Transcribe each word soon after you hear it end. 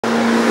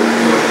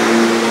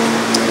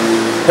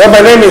Well,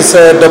 my name is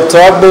Dr.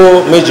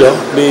 Agbo Major,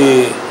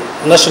 the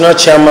National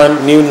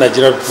Chairman, New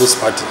Nigeria People's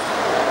Party.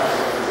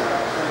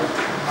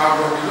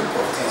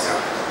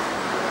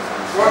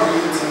 What do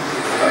you think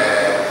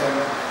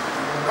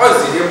what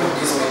is the aim of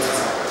this meeting?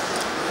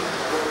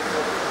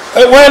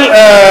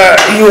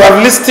 You have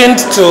listened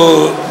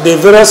to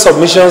the various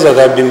submissions that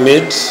have been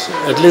made,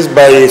 at least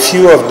by a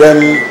few of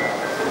them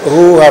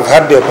who have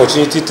had the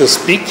opportunity to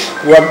speak.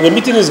 Well, the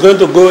meeting is going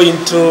to go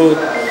into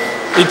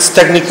its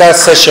technical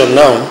session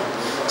now.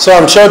 So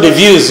I'm sure the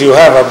views you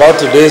have about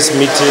today's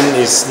meeting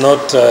is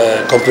not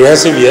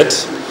comprehensive yet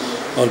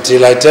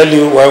until I tell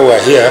you why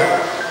we're here.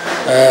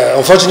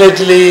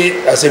 Unfortunately,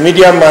 as a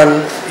media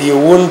man, you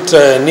won't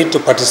need to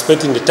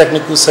participate in the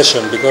technical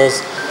session because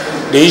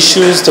the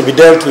issues to be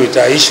dealt with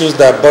are issues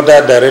that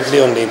border directly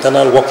on the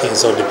internal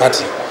workings of the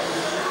party.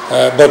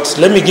 But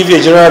let me give you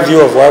a general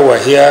view of why we're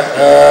here.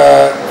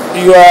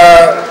 You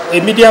are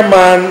a media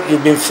man,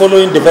 you've been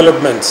following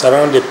developments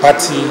around the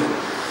party,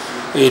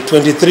 a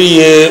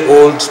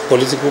 23-year-old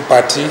political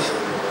party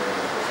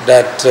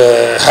that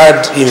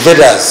had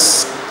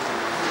invaders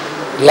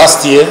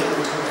last year,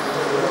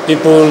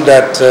 people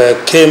that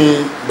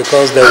came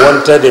because they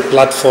wanted a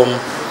platform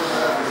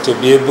to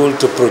be able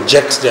to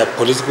project their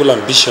political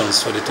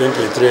ambitions for the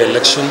 2023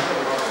 election.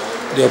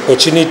 The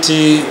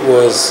opportunity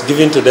was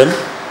given to them,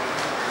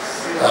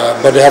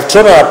 but they have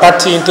thrown our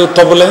party into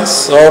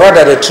turbulence, or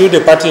rather they threw the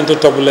party into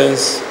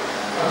turbulence.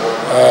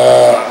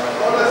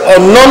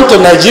 Unknown to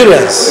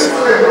Nigerians,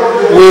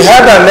 we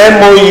had an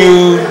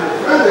MOU.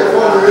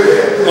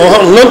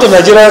 Unknown to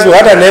Nigerians, we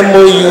had an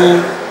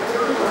MOU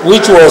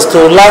which was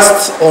to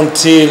last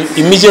until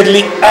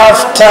immediately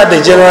after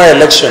the general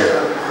election.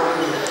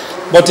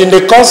 But in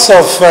the course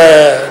of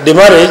the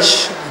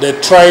marriage, they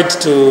tried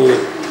to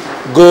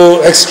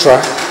go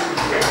extra,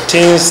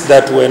 things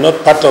that were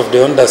not part of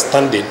the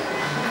understanding,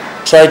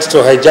 tried to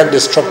hijack the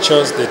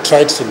structures, they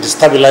tried to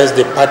destabilize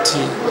the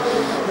party.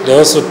 They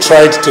also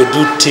tried to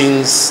do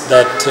things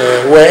that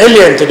were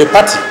alien to the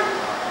party.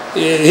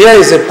 Here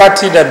is a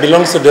party that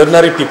belongs to the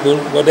ordinary people,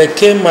 but they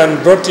came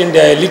and brought in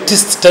their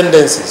elitist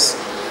tendencies.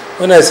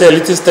 When I say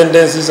elitist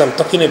tendencies, I'm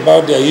talking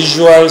about their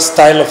usual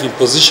style of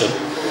imposition,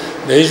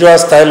 the usual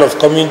style of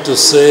coming to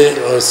say,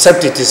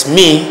 except it is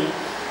me,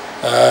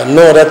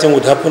 no other thing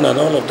would happen and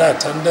all of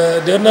that. And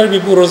the ordinary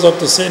people rose up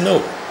to say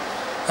no.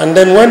 And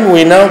then when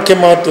we now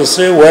came out to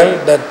say,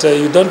 well, that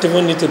you don't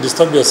even need to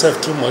disturb yourself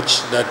too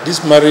much, that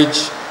this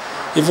marriage,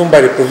 even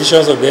by the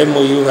provisions of the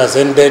MOU, has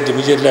ended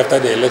immediately after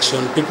the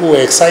election, people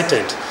were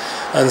excited.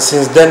 And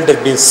since then, there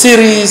have been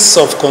series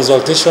of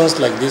consultations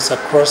like this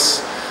across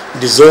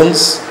the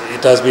zones.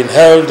 It has been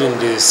held in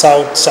the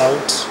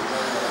south-south.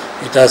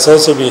 It has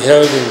also been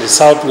held in the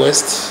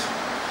southwest.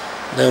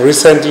 Then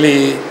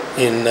recently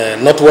in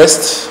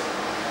northwest.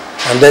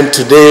 And then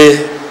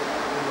today,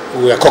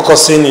 we are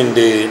caucusing in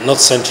the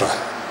north-central.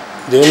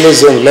 The only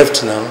zone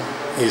left now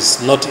is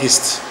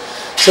northeast.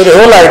 So the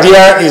whole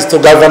idea is to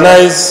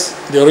galvanize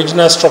the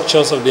original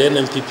structures of the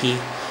Nnpp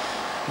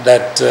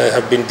that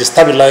have been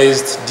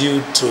destabilized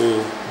due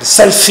to the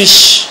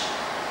selfish,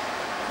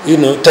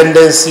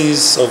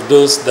 tendencies of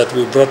those that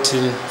we brought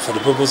in for the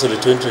purpose of the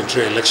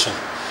 2023 election.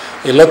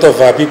 A lot of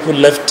our people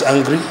left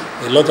angry.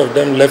 A lot of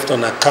them left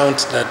on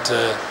account that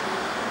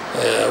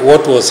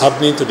what was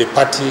happening to the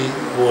party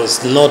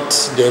was not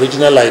the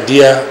original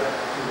idea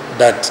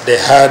that they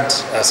had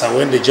as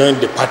when they joined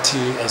the party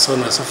and so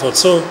on and so forth.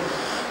 So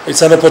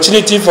it's an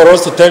opportunity for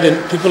us to tell the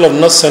people of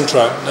North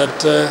Central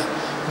that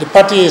the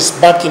party is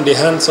back in the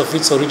hands of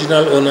its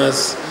original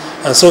owners,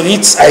 and so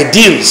its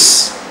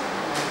ideals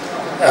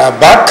are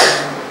back.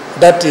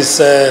 That is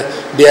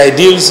the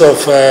ideals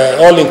of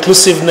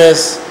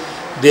all-inclusiveness,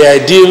 the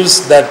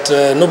ideals that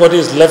nobody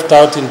is left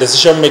out in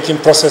decision-making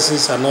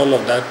processes and all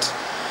of that.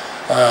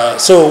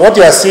 So what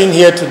you are seeing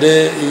here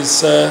today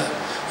is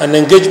an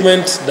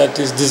engagement that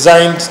is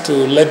designed to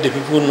let the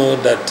people know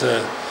that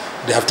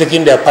they have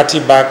taken their party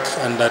back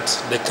and that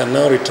they can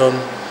now return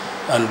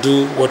and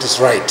do what is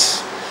right.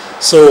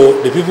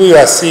 So the people you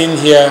are seeing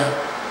here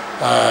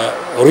are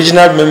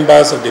original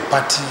members of the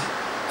party,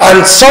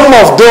 and some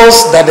of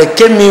those that they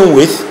came in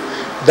with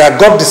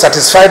that got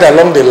dissatisfied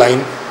along the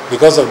line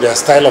because of their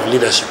style of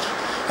leadership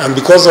and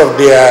because of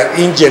their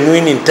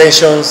ingenuine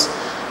intentions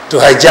to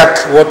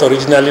hijack what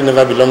originally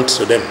never belonged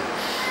to them.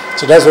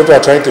 So that's what we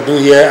are trying to do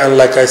here, and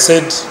like I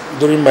said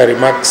during my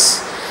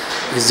remarks,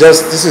 this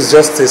is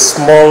just a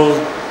small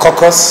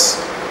caucus.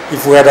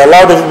 If we had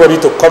allowed everybody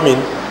to come in,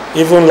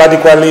 even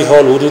Ladikwali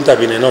Hall wouldn't have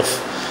been enough.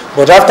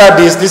 But after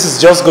this is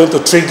just going to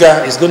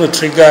trigger, it's going to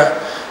trigger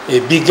a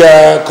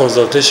bigger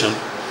consultation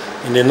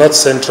in the North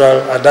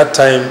Central. At that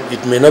time,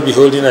 it may not be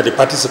holding at the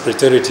party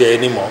secretariat here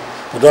anymore.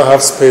 We don't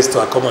have space to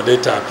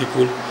accommodate our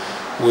people.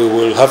 We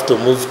will have to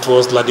move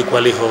towards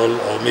Ladikwali Hall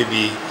or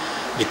maybe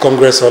the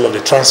Congress Hall of the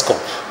Transcorp,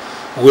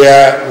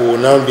 where we will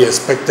now be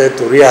expected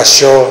to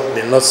reassure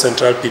the North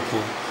Central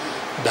people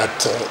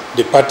that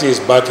the party is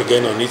back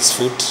again on its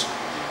foot,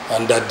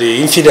 and that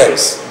the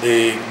infidels,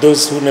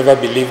 those who never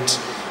believed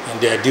in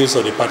the ideals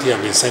of the party,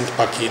 have been sent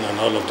packing and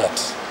all of that.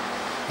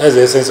 That's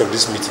the essence of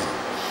this meeting.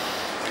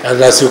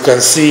 And as you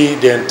can see,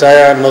 the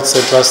entire North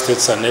Central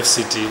States and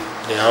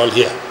FCT, they are all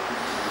here.